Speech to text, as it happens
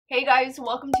Hey guys,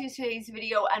 welcome to today's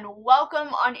video and welcome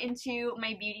on into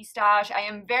my beauty stash. I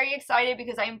am very excited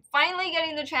because I am finally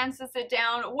getting the chance to sit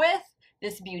down with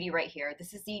this beauty right here.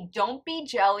 This is the Don't Be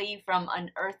Jelly from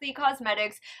Unearthly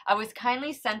Cosmetics. I was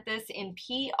kindly sent this in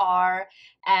PR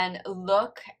and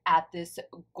look at this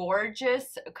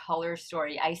gorgeous color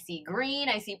story. I see green,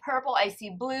 I see purple, I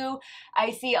see blue, I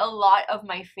see a lot of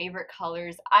my favorite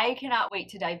colors. I cannot wait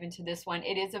to dive into this one.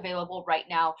 It is available right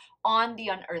now on the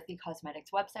Unearthly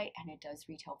Cosmetics website and it does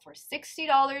retail for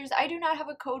 $60. I do not have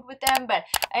a code with them, but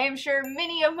I am sure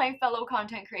many of my fellow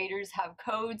content creators have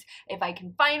codes. If I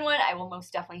can find one, I will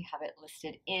most definitely have it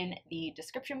listed in the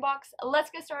description box.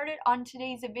 Let's get started on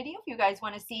today's video. If you guys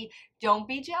want to see Don't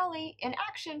Be Jelly in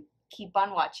action, keep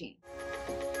on watching.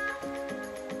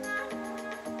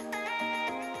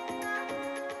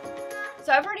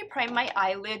 So I've already primed my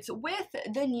eyelids with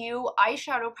the new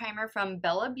eyeshadow primer from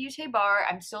Bella Beauty Bar.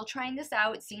 I'm still trying this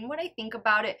out, seeing what I think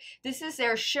about it. This is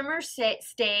their Shimmer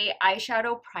Stay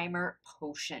Eyeshadow Primer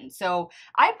Potion. So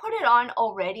I put it on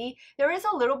already. There is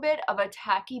a little bit of a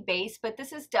tacky base, but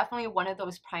this is definitely one of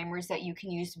those primers that you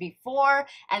can use before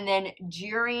and then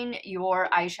during your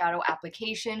eyeshadow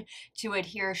application to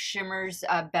adhere shimmers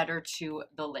better to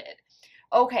the lid.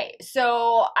 Okay,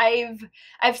 so I've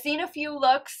seen a few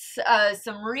looks,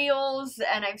 some reels,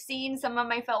 and I've seen some of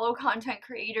my fellow content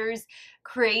creators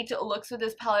create looks with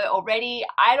this palette already.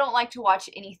 I don't like to watch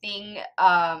anything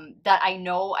that I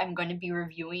know I'm going to be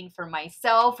reviewing for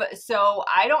myself, so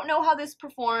I don't know how this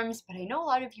performs, but I know a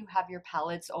lot of you have your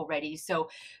palettes already, so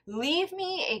leave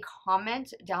me a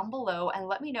comment down below and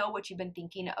let me know what you've been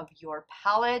thinking of your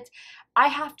palette. I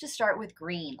have to start with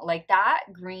green. Like that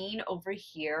green over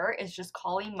here is just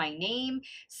calling my name.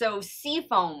 So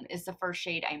Seafoam is the first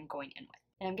shade I'm going in with.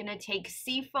 And I'm going to take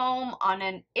Seafoam on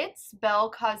an It's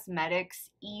Belle Cosmetics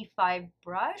E5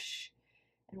 brush.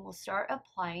 And we'll start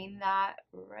applying that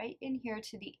right in here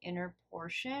to the inner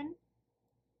portion.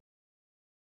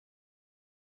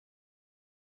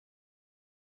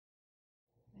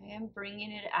 I am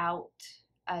bringing it out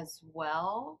as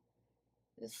well.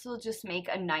 This will just make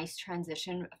a nice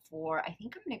transition for, I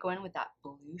think I'm going to go in with that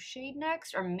blue shade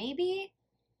next, or maybe,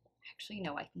 actually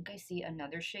no, I think I see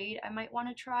another shade I might want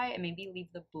to try, and maybe leave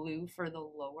the blue for the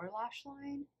lower lash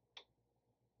line.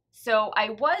 So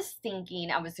I was thinking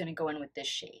I was going to go in with this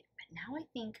shade, but now I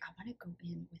think I want to go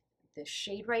in with this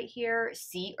shade right here,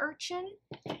 Sea Urchin.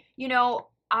 You know,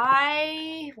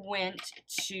 I went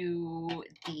to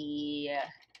the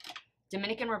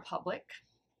Dominican Republic.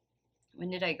 When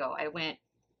did I go? I went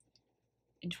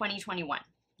in 2021,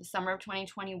 the summer of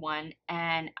 2021,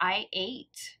 and I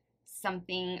ate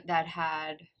something that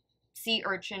had sea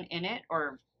urchin in it,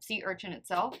 or sea urchin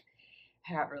itself.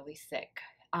 I got really sick.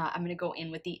 I'm gonna go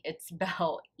in with the It's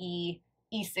Belle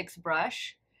E6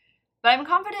 brush, but I'm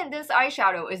confident this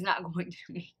eyeshadow is not going to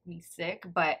make me sick.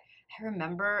 But I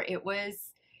remember it was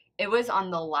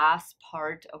on the last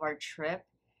part of our trip,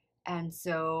 and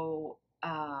so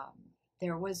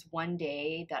there was one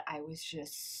day that I was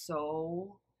just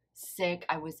so sick.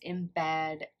 I was in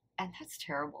bed, and that's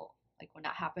terrible. Like when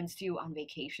that happens to you on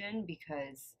vacation,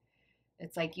 because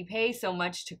it's like you pay so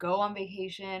much to go on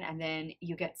vacation and then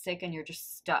you get sick and you're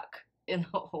just stuck in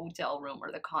the hotel room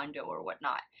or the condo or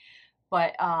whatnot.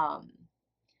 But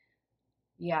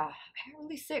yeah, I got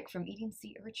really sick from eating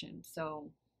sea urchin.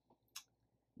 So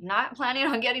not planning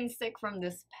on getting sick from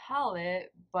this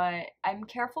palette, but I'm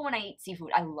careful when I eat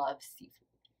seafood. I love seafood.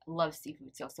 I love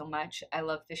seafood so much. I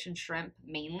love fish and shrimp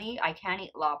mainly. I can't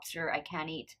eat lobster. I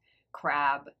can't eat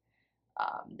crab.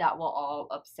 That will all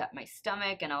upset my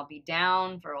stomach and I'll be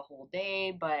down for a whole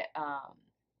day. But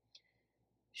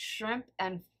shrimp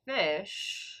and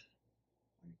fish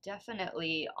are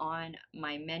definitely on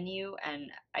my menu,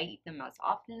 and I eat them as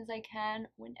often as I can,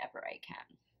 whenever I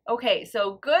can. Okay,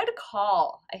 so good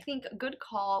call. I think good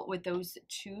call with those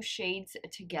two shades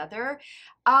together.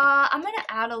 I'm going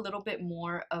to add a little bit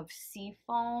more of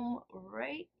Seafoam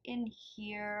right in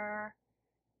here.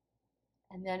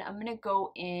 And then I'm going to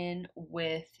go in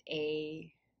with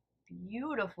a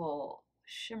beautiful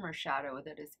shimmer shadow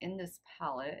that is in this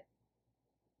palette.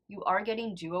 You are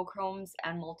getting duochromes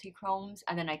and multi-chromes,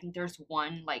 and then I think there's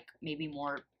one like maybe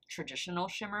more traditional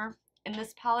shimmer in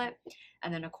this palette,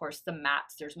 and then of course the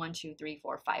mattes. There's 1, 2, 3,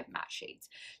 4, 5 matte shades.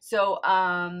 So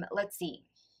let's see.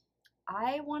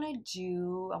 I want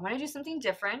to do something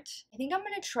different. I think I'm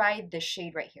going to try this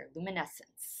shade right here,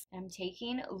 Luminescence. I'm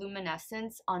taking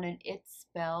Luminescence on an It's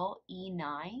Belle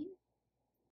E9.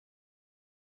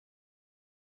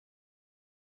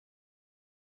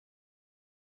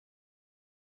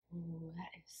 Ooh,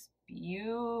 that is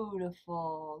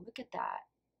beautiful. Look at that.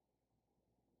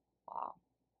 Wow.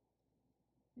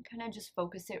 kind of just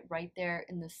focus it right there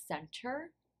in the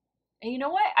center. And you know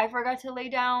what? I forgot to lay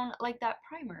down like that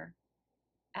primer,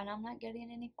 and I'm not getting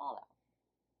any fallout.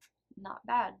 Not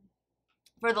bad.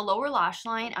 For the lower lash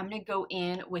line, I'm going to go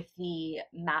in with the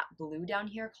matte blue down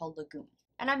here called Lagoon.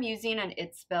 And I'm using an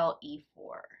It's Spell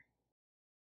E4.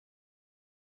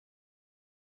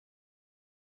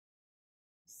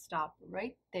 Stop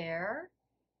right there.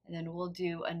 And then we'll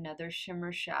do another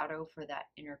shimmer shadow for that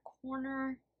inner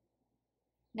corner.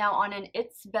 Now on an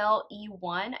It's Spell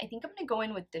E1, I think I'm going to go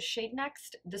in with this shade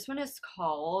next. This one is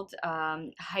called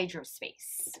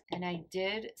Hydrospace. And I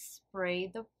did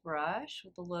spray the brush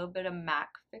with a little bit of MAC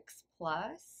Fix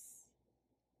Plus.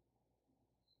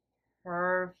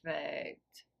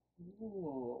 Perfect.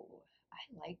 Ooh, I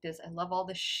like this. I love all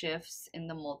the shifts in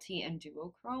the multi and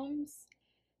duochromes.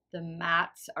 The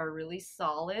mattes are really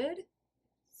solid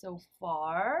so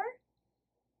far.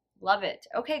 Love it.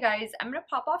 Okay, guys, I'm going to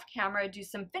pop off camera, do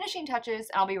some finishing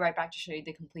touches, and I'll be right back to show you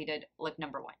the completed look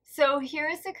number 1. So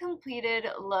here's the completed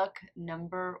look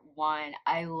number 1.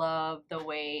 I love the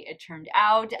way it turned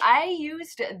out. I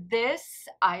used this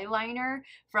eyeliner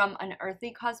from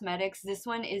Unearthly Cosmetics. This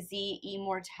one is the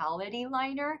Immortality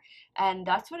liner, and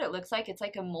that's what it looks like. It's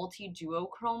like a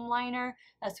multi-duochrome liner.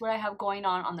 That's what I have going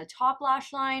on the top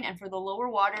lash line, and for the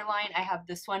lower waterline, I have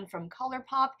this one from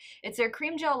ColourPop. It's their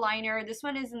cream gel liner. This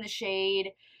one is in the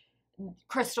shade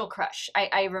Crystal Crush.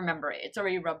 I remember it. It's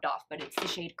already rubbed off, but it's the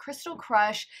shade Crystal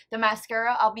Crush. The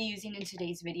mascara I'll be using in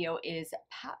today's video is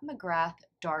McGrath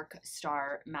Dark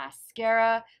Star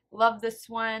Mascara. Love this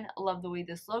one. Love the way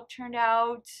this look turned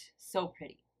out. So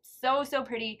pretty. So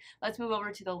pretty. Let's move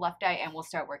over to the left eye and we'll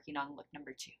start working on look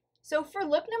number 2. So for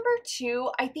look number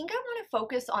 2, I think I want to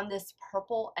focus on this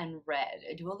purple and red.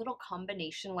 Do a little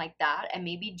combination like that and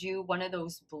maybe do one of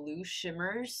those blue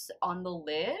shimmers on the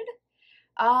lid.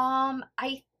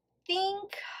 I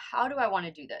think, how do I want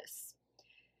to do this?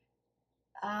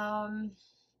 I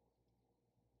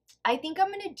think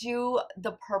I'm going to do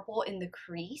the purple in the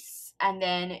crease and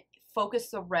then focus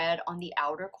the red on the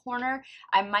outer corner.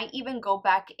 I might even go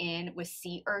back in with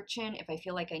Sea Urchin if I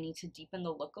feel like I need to deepen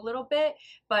the look a little bit.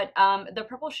 But the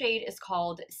purple shade is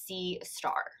called Sea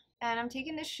Star. And I'm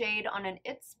taking the shade on an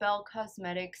It's Spell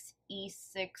Cosmetics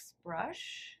E6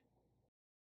 brush.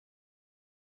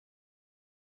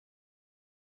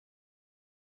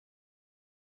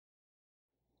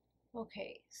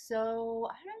 Okay, so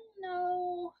I don't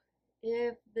know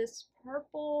if this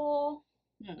purple,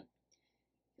 I feel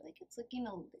like it's looking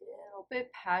a little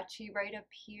bit patchy right up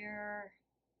here.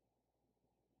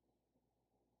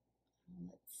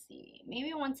 Let's see,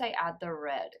 maybe once I add the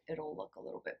red, it'll look a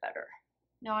little bit better.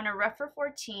 Now on a Refer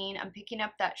 14, I'm picking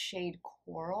up that shade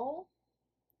Coral.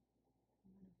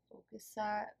 I'm gonna focus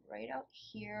that right out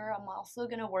here. I'm also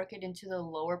gonna work it into the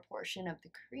lower portion of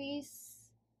the crease.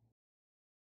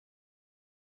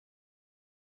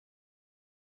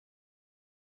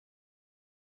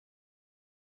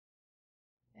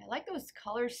 I like those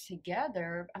colors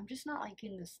together. I'm just not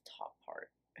liking this top part.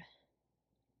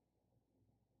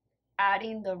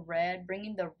 Adding the red,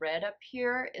 bringing the red up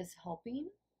here is helping.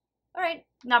 All right,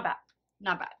 not bad,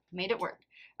 not bad. Made it work.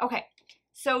 Okay,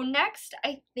 so next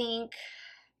I think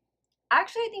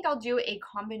I'll do a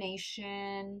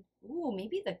combination. Ooh,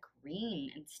 maybe the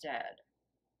green instead.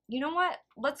 You know what?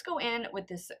 Let's go in with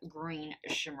this green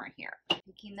shimmer here.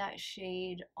 Picking that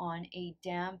shade on a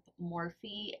damp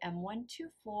Morphe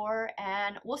M124,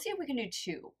 and we'll see if we can do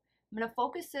 2. I'm going to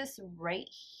focus this right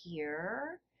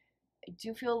here. I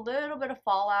do feel a little bit of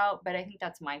fallout, but I think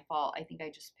that's my fault. I think I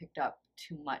just picked up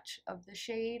too much of the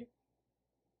shade.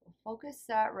 We'll focus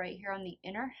that right here on the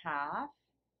inner half.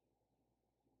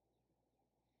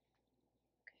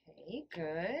 Okay,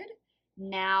 good.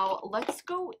 Now let's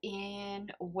go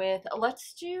in with,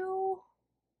 let's do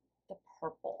the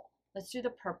purple. Let's do the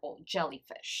purple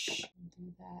jellyfish.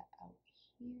 Do that out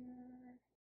here.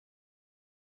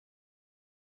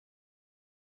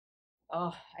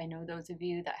 Oh, I know those of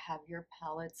you that have your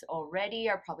palettes already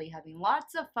are probably having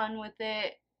lots of fun with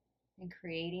it and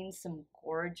creating some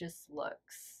gorgeous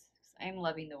looks. I'm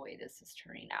loving the way this is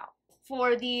turning out.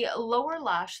 For the lower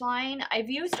lash line, I've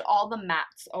used all the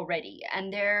mattes already,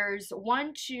 and there's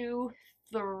 1, 2,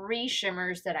 3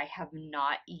 shimmers that I have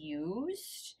not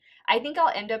used. I think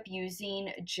I'll end up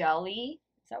using Jelly.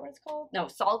 Is that what it's called? No,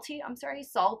 Salty. I'm sorry,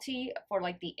 Salty for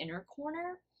like the inner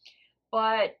corner.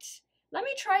 But let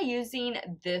me try using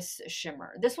this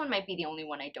shimmer. This one might be the only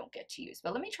one I don't get to use,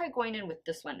 but let me try going in with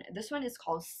this one. This one is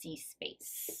called Sea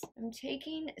Space. I'm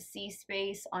taking Sea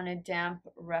Space on a damp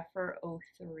Refer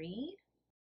 03.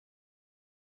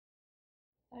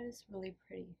 That is really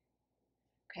pretty.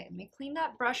 Okay, let me clean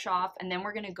that brush off, and then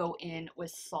we're gonna go in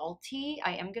with Salty.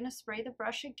 I am gonna spray the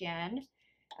brush again,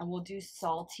 and we'll do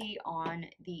Salty on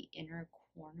the inner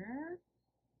corner.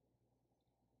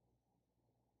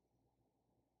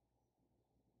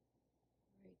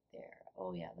 Right there.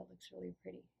 Oh yeah, that looks really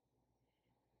pretty.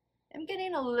 I'm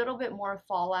getting a little bit more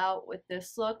fallout with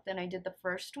this look than I did the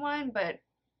first one, but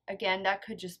again, that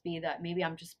could just be that maybe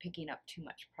I'm just picking up too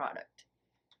much product.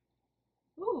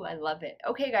 Ooh, I love it.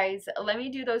 Okay, guys, let me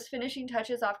do those finishing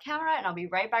touches off camera, and I'll be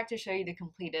right back to show you the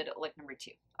completed look number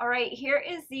 2. All right, here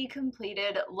is the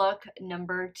completed look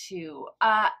number 2.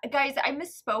 Guys, I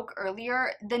misspoke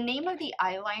earlier. The name of the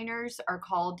eyeliners are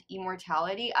called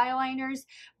Immortality eyeliners,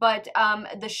 but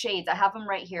the shades, I have them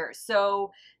right here.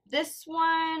 So this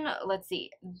one, let's see,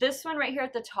 this one right here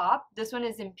at the top, this one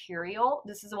is Imperial.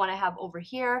 This is the one I have over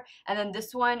here. And then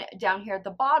this one down here at the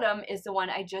bottom is the one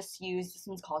I just used. This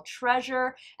one's called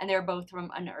Treasure, and they're both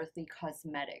from Unearthly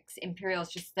Cosmetics. Imperial is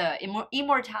just the,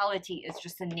 Immortality is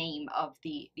just the name of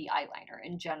the eyeliner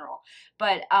in general.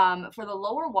 But for the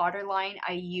lower waterline,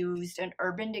 I used an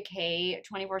Urban Decay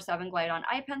 24/7 Glide On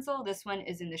Eye Pencil. This one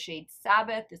is in the shade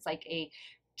Sabbath. It's like a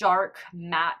dark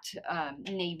matte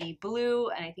navy blue,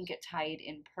 and I think it tied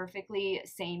in perfectly.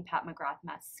 Same Pat McGrath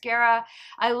mascara.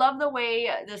 I love the way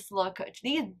this look,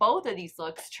 both of these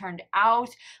looks turned out.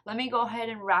 Let me go ahead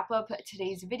and wrap up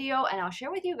today's video, and I'll share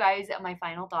with you guys my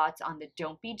final thoughts on the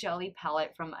Don't Be Jelly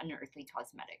palette from Unearthly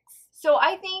Cosmetics. So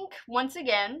I think, once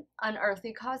again,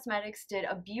 Unearthly Cosmetics did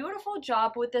a beautiful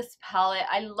job with this palette.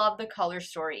 I love the color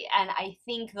story, and I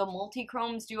think the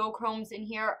multi-chromes, duochromes in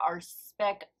here are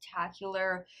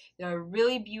spectacular. They're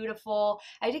really beautiful.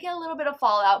 I did get a little bit of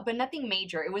fallout, but nothing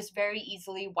major. It was very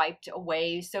easily wiped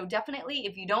away. So definitely,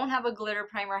 if you don't have a glitter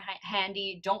primer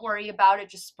handy, don't worry about it.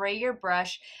 Just spray your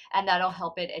brush, and that'll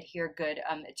help it adhere good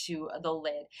to the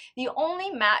lid. The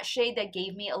only matte shade that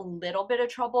gave me a little bit of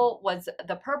trouble was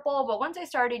the purple, but once I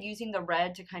started using the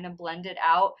red to kind of blend it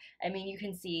out, I mean, you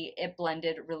can see it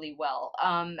blended really well.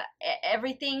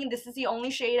 Everything, this is the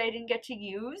only shade I didn't get to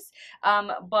use,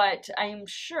 but I'm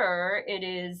sure it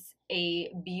is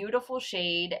a beautiful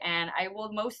shade, and I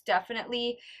will most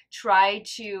definitely try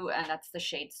to, and that's the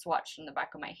shade swatched on the back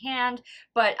of my hand,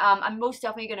 but I'm most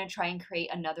definitely going to try and create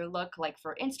another look like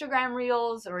for Instagram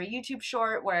Reels or a YouTube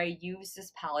short where I use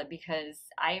this palette, because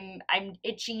I'm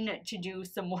itching to do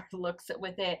some more looks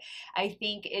with it. I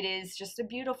think it is just a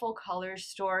beautiful color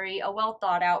story, a well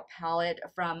thought out palette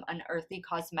from Unearthly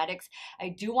Cosmetics. I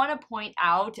do want to point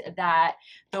out that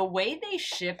the way they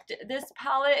shipped this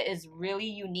palette is really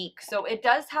unique. So it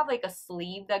does have like a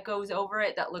sleeve that goes over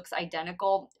it that looks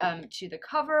identical to the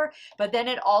cover, but then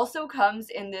it also comes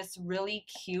in this really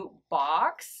cute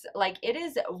box. Like, it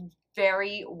is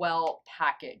very well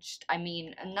packaged. I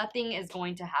mean, nothing is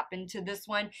going to happen to this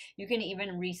one. You can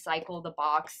even recycle the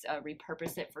box,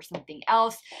 repurpose it for something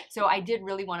else. So I did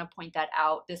really want to point that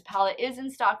out. This palette is in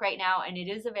stock right now, and it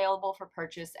is available for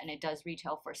purchase, and it does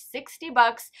retail for 60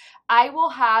 bucks. I will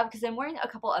have, because I'm wearing a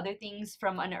couple other things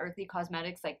from Unearthly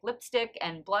Cosmetics like lipstick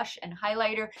and blush and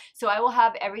highlighter, so I will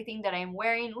have everything that I'm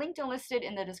wearing linked and listed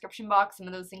in the description box. Some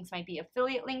of those things might be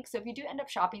affiliate links, so if you do end up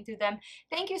shopping through them,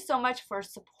 thank you so much for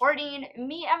supporting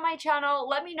me and my channel.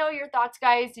 Let me know your thoughts,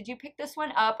 guys. Did you pick this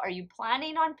one up? Are you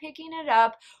planning on picking it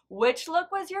up? Which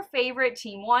look was your favorite?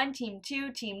 Team 1, Team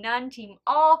 2, Team None, Team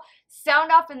All?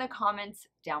 Sound off in the comments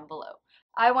down below.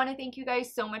 I want to thank you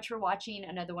guys so much for watching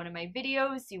another one of my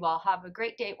videos. You all have a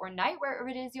great day or night wherever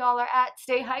it is you all are at.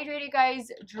 Stay hydrated, guys.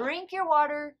 Drink your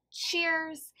water.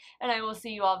 Cheers. And I will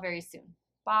see you all very soon.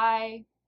 Bye.